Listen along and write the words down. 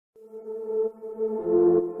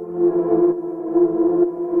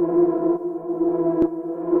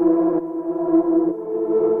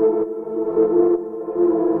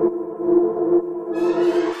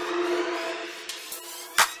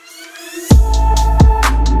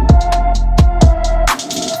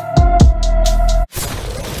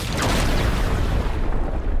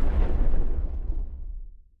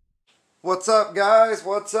What's up, guys?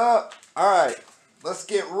 What's up? Alright, let's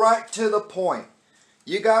get right to the point.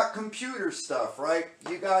 You got computer stuff, right?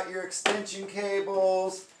 You got your extension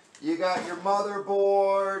cables, you got your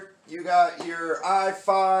motherboard, you got your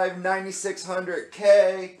i5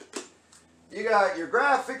 9600K, you got your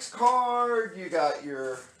graphics card, you got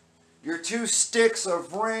your 2 sticks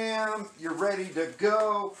of RAM, you're ready to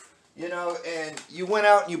go, you know, and you went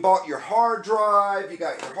out and you bought your hard drive, you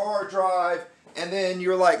got your hard drive, and then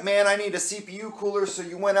you're like, man, I need a CPU cooler, so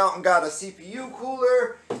you went out and got a CPU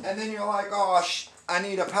cooler, and then you're like, oh, I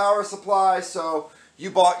need a power supply, so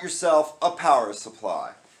you bought yourself a power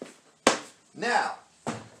supply. Now,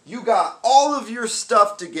 you got all of your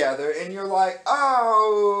stuff together, and you're like,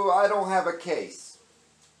 oh, I don't have a case.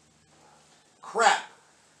 Crap.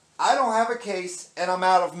 I don't have a case, and I'm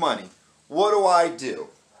out of money. What do?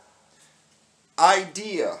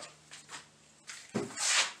 Idea.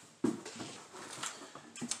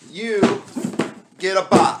 You get a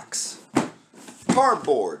box,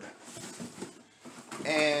 cardboard,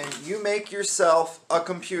 and you make yourself a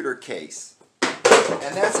computer case.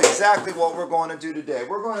 And that's exactly what we're going to do today.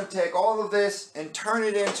 We're going to take all of this and turn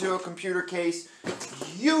it into a computer case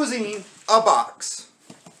using a box.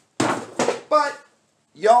 But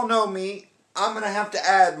y'all know me, I'm going to have to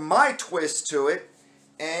add my twist to it,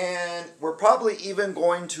 and we're probably even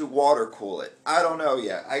going to water cool it. I don't know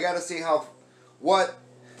yet. I got to see what.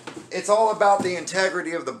 It's all about the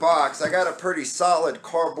integrity of the box. I got a pretty solid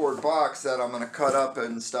cardboard box that I'm going to cut up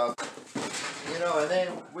and stuff. You know, and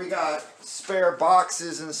then we got spare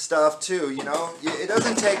boxes and stuff too, you know. It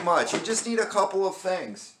doesn't take much. You just need a couple of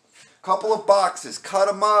things. A couple of boxes. Cut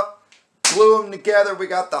them up, glue them together. We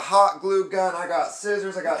got the hot glue gun. I got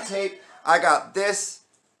scissors. I got tape. I got this,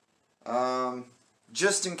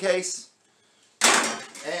 just in case.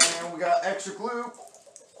 And we got extra glue.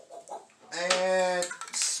 And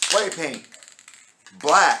spray paint,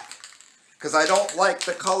 black, because I don't like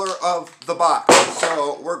the color of the box,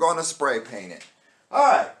 so we're going to spray paint it.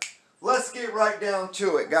 Alright, let's get right down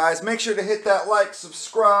to it, guys. Make sure to hit that like,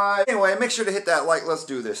 subscribe. Anyway, make sure to hit that like. Let's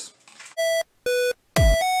do this.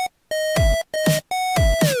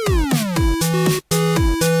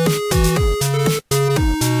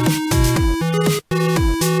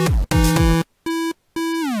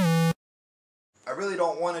 I really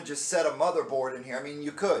don't want to just set a motherboard in here. I mean,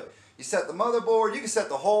 you could. You set the motherboard, you can set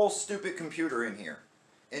the whole stupid computer in here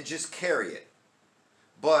and just carry it.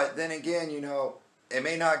 But then again, you know, it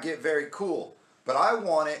may not get very cool. But I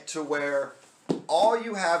want it to where all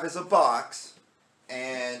you have is a box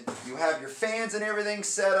and you have your fans and everything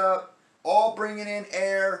set up, all bringing in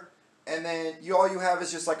air, and then all you have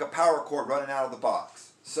is just like a power cord running out of the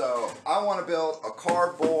box. So I want to build a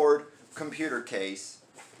cardboard computer case.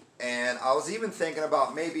 And I was even thinking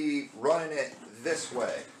about maybe running it this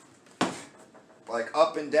way, like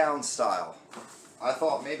up and down style. I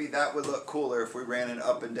thought maybe that would look cooler if we ran it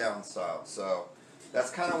up and down style. So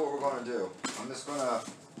that's kind of what we're going to do. I'm just going to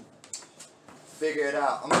figure it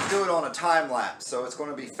out. I'm going to do it on a time lapse, so it's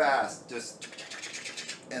going to be fast. Just,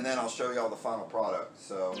 and then I'll show you all the final product.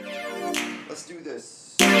 So let's do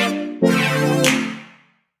this.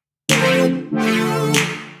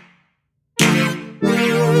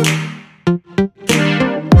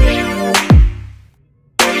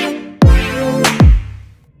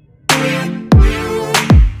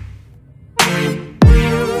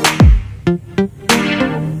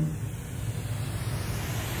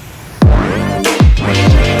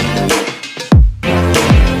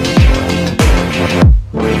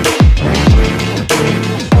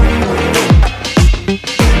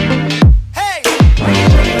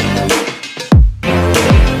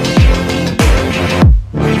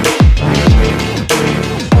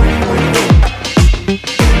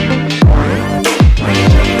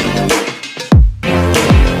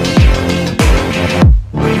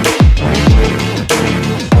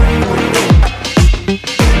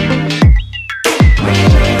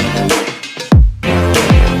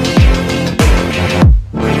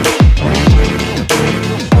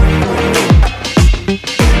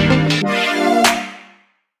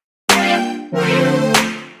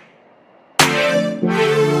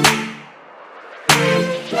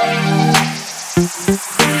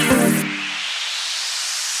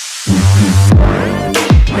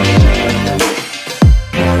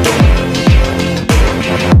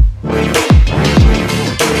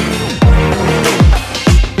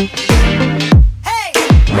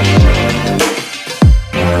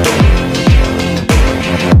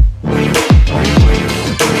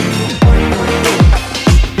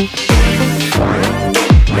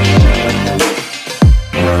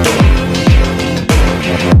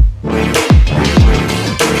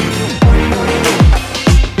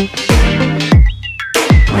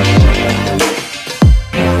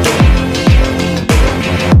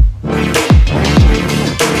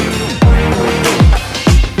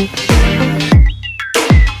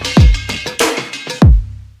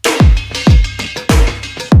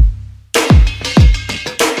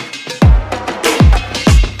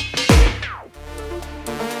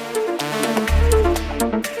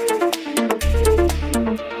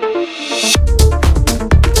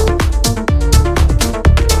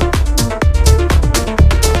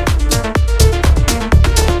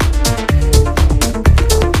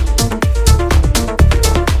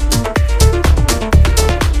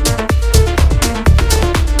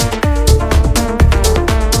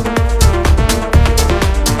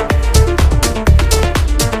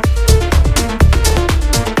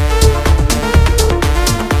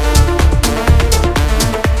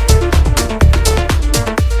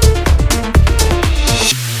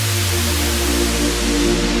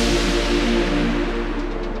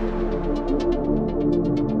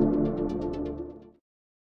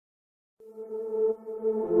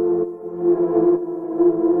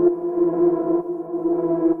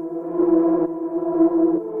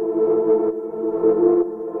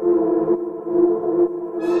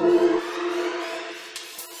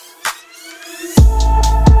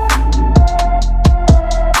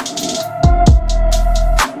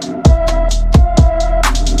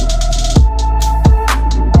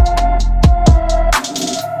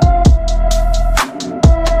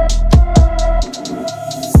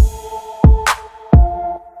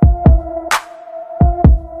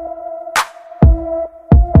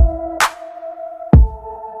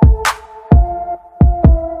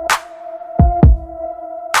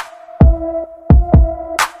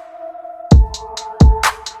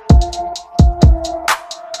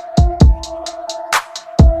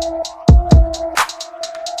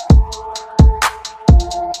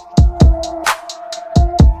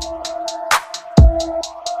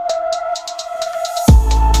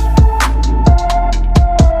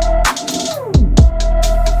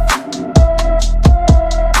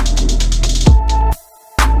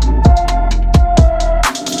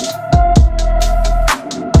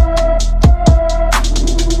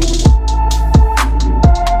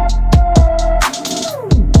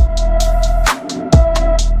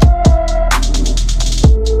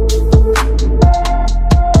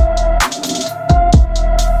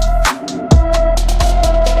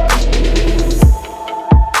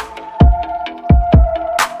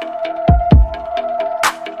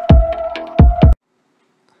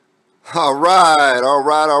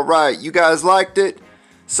 Alright. You guys liked it?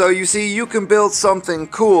 So you see, you can build something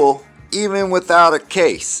cool even without a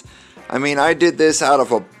case. I mean, I did this out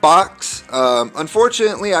of a box.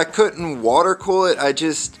 Unfortunately, I couldn't water cool it. I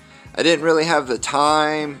just didn't really have the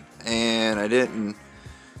time, and I just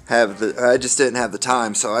didn't have the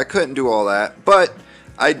time, so I couldn't do all that. But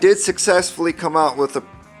I did successfully come out with a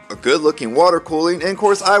good looking water cooling, and of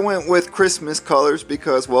course I went with Christmas colors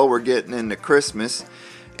because, well, we're getting into Christmas.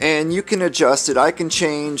 And you can adjust it. I can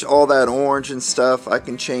change all that orange and stuff. I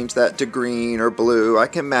can change that to green or blue. I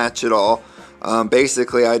can match it all.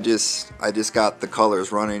 Basically, I just got the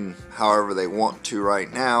colors running however they want to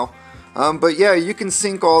right now. But yeah, you can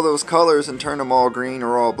sync all those colors and turn them all green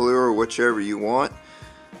or all blue or whichever you want.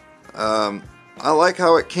 I like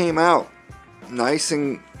how it came out. Nice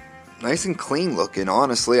and clean looking.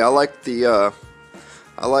 Honestly, I like the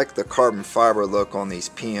carbon fiber look on these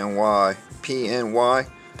PNY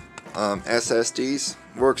SSDs.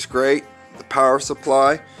 Works great. The power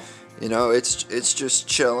supply, you know, it's just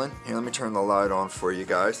chilling. Here, let me turn the light on for you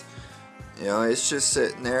guys. You know, it's just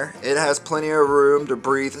sitting there. It has plenty of room to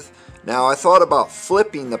breathe. Now, I thought about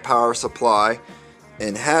flipping the power supply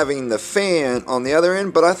and having the fan on the other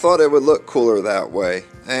end, but I thought it would look cooler that way.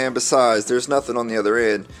 And besides, there's nothing on the other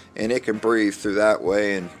end, and it can breathe through that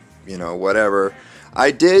way, and you know, whatever.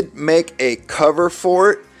 I did make a cover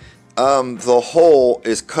for it. The hole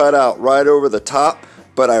is cut out right over the top,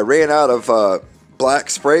 but I ran out of black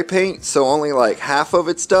spray paint, so only like half of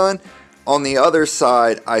it's done. On the other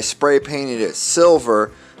side, I spray painted it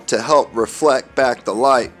silver to help reflect back the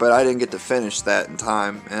light, but I didn't get to finish that in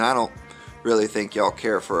time, and I don't really think y'all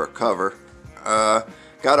care for a cover.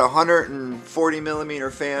 Got a 140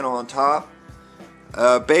 millimeter fan on top.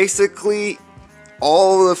 Basically,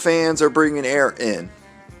 all of the fans are bringing air in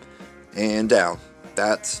and down.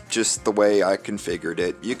 That's just the way I configured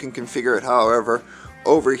it. You can configure it however.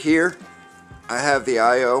 Over here, I have the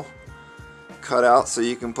I/O cut out so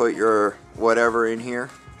you can put your whatever in here,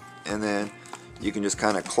 and then you can just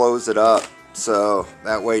kind of close it up so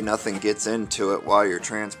that way nothing gets into it while you're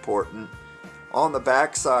transporting. On the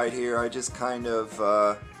back side here, I just kind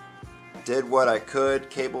of did what I could,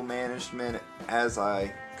 cable management as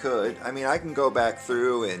I could. I mean, I can go back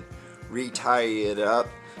through and retie it up.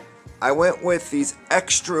 I went with these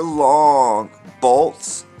extra long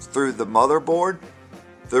bolts through the motherboard.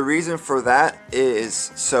 The reason for that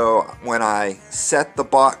is so when I set the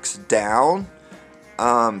box down,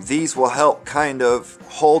 these will help kind of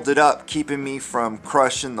hold it up, keeping me from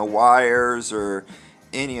crushing the wires or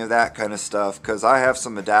any of that kind of stuff, because I have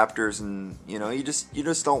some adapters, and you know, you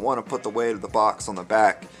just don't want to put the weight of the box on the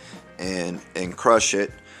back and crush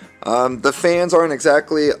it. The fans aren't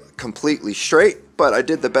exactly completely straight, but I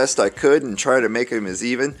did the best I could and tried to make them as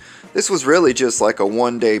even. This was really just like a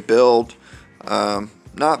one-day build.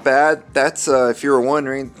 Not bad. That's if you were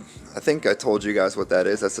wondering, I think I told you guys what that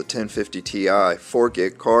is. That's a 1050 Ti 4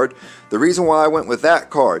 gig card. The reason why I went with that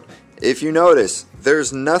card, if you notice,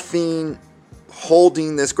 there's nothing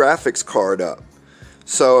holding this graphics card up.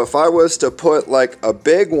 So if I was to put like a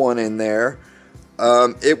big one in there,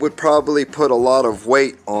 it would probably put a lot of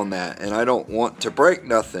weight on that, and I don't want to break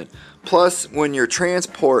nothing. Plus, when you're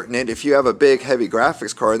transporting it, if you have a big heavy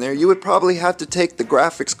graphics card in there, you would probably have to take the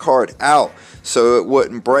graphics card out so it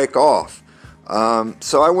wouldn't break off.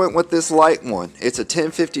 So I went with this light one. It's a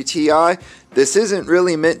 1050 Ti. This isn't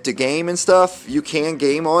really meant to game and stuff. You can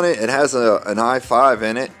game on it. It has an i5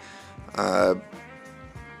 in it.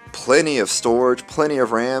 Plenty of storage, plenty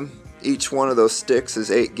of RAM. Each one of those sticks is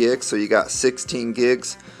 8 gigs, so you got 16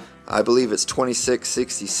 gigs. I believe it's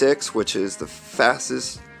 2666, which is the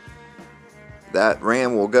fastest that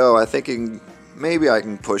RAM will go. I think maybe I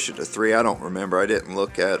can push it to 3. I don't remember. I didn't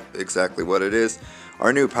look at exactly what it is.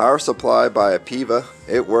 Our new power supply by Apiva,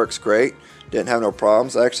 it works great. Didn't have no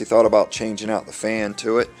problems. I actually thought about changing out the fan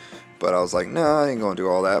to it, but I was like, no, I ain't gonna do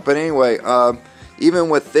all that. But anyway, even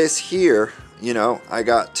with this here, you know, I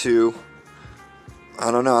got to,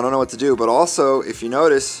 I don't know what to do. But also, if you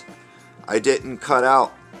notice, I didn't cut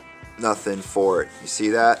out nothing for it. You see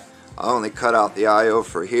that? I only cut out the I/O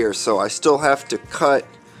for here, so I still have to cut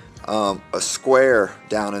a square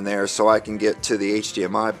down in there so I can get to the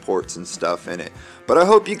HDMI ports and stuff in it. But I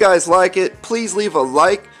hope you guys like it. Please leave a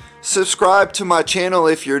like, subscribe to my channel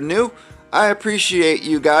if you're new. I appreciate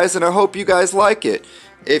you guys, and I hope you guys like it.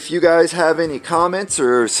 If you guys have any comments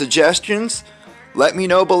or suggestions, let me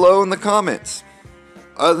know below in the comments.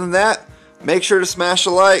 Other than that, make sure to smash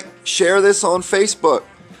a like, share this on Facebook.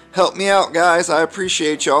 Help me out, guys. I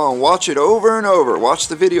appreciate y'all, and watch it over and over. Watch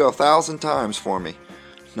the video 1,000 times for me.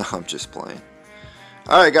 No, I'm just playing.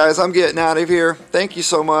 Alright, guys, I'm getting out of here. Thank you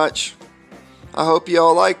so much. I hope you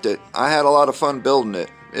all liked it. I had a lot of fun building it.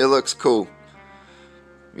 It looks cool.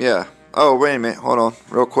 Yeah. Oh, wait a minute. Hold on.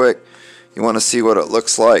 Real quick. You want to see what it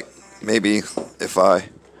looks like? Maybe if I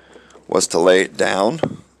was to lay it down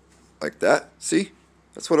like that. See?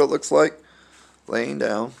 That's what it looks like. Laying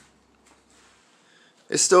down.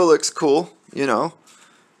 It still looks cool, you know.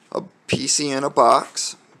 A PC in a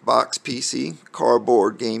box. Box PC.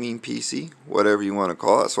 Cardboard gaming PC. Whatever you want to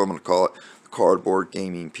call it. That's what I'm going to call it. Cardboard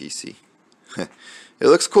gaming PC. It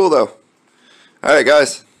looks cool though. Alright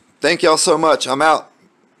guys. Thank y'all so much. I'm out.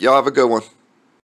 Y'all have a good one.